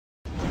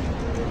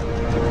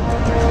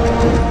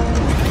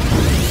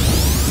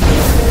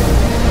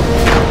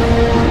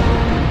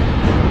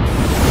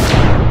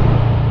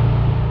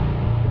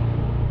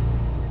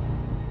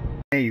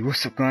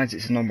What's up guys,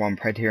 it's number one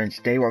Pred here, and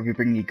today what I'll be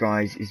bringing you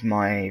guys is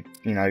my,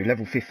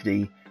 level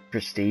 50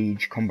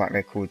 prestige combat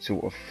record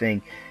sort of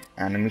thing,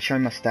 and I'm going to show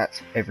my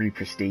stats every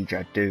prestige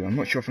I do. I'm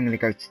not sure if I'm going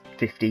to go to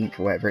 15th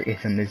or whatever it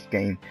is in this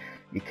game,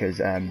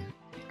 because I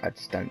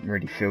just don't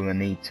really feel the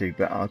need to,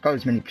 but I'll go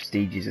as many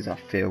prestiges as I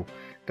feel.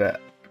 But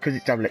because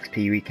it's double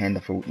XP weekend, I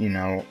thought,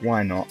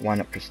 why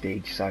not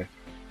prestige? So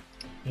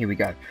here we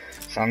go.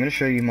 So I'm going to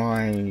show you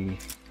my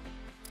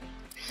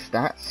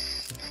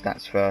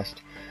stats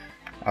first.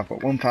 I've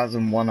got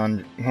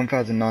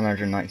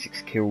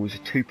 1,996 kills,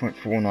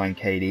 2.49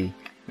 KD,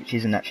 which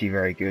isn't actually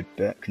very good,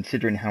 but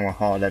considering how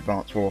hard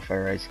Advanced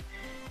Warfare is,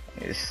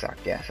 it's, I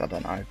guess, I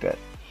don't know. But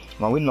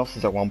my win-loss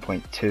is at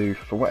 1.2,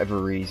 for whatever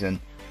reason,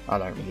 I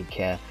don't really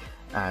care.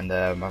 And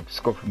my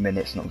score per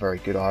minute's not very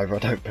good either. I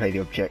don't play the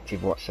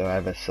objective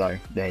whatsoever, so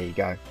there you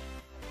go.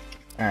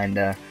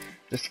 And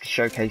just to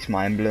showcase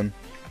my emblem,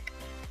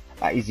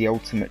 that is the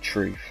ultimate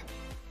truth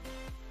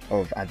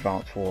of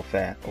Advanced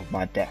Warfare, of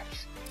my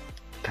deaths.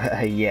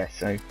 But yeah,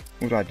 so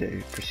what do I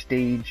do?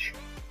 Prestige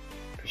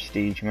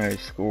mode,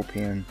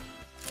 Scorpion,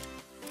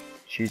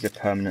 choose a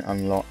permanent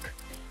unlock.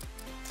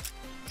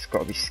 It's got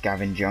to be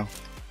Scavenger,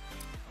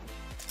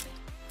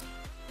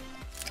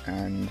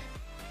 and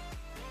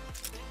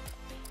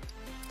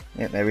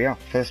yeah, there we are.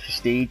 First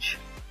prestige.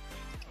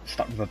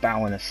 Stuck with a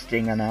bow and a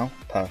stinger now.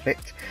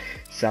 Perfect.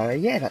 So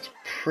yeah, that's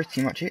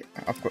pretty much it.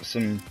 I've got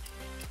some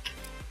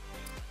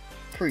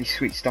pretty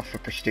sweet stuff for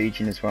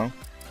prestiging as well.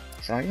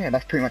 So yeah,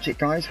 that's pretty much it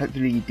guys.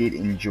 Hopefully you did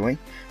enjoy.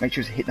 Make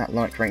sure to hit that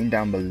like rating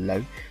down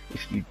below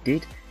if you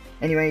did.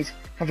 Anyways,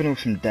 have an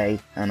awesome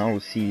day, and I will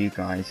see you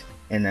guys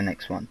in the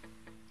next one.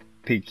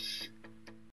 Peace.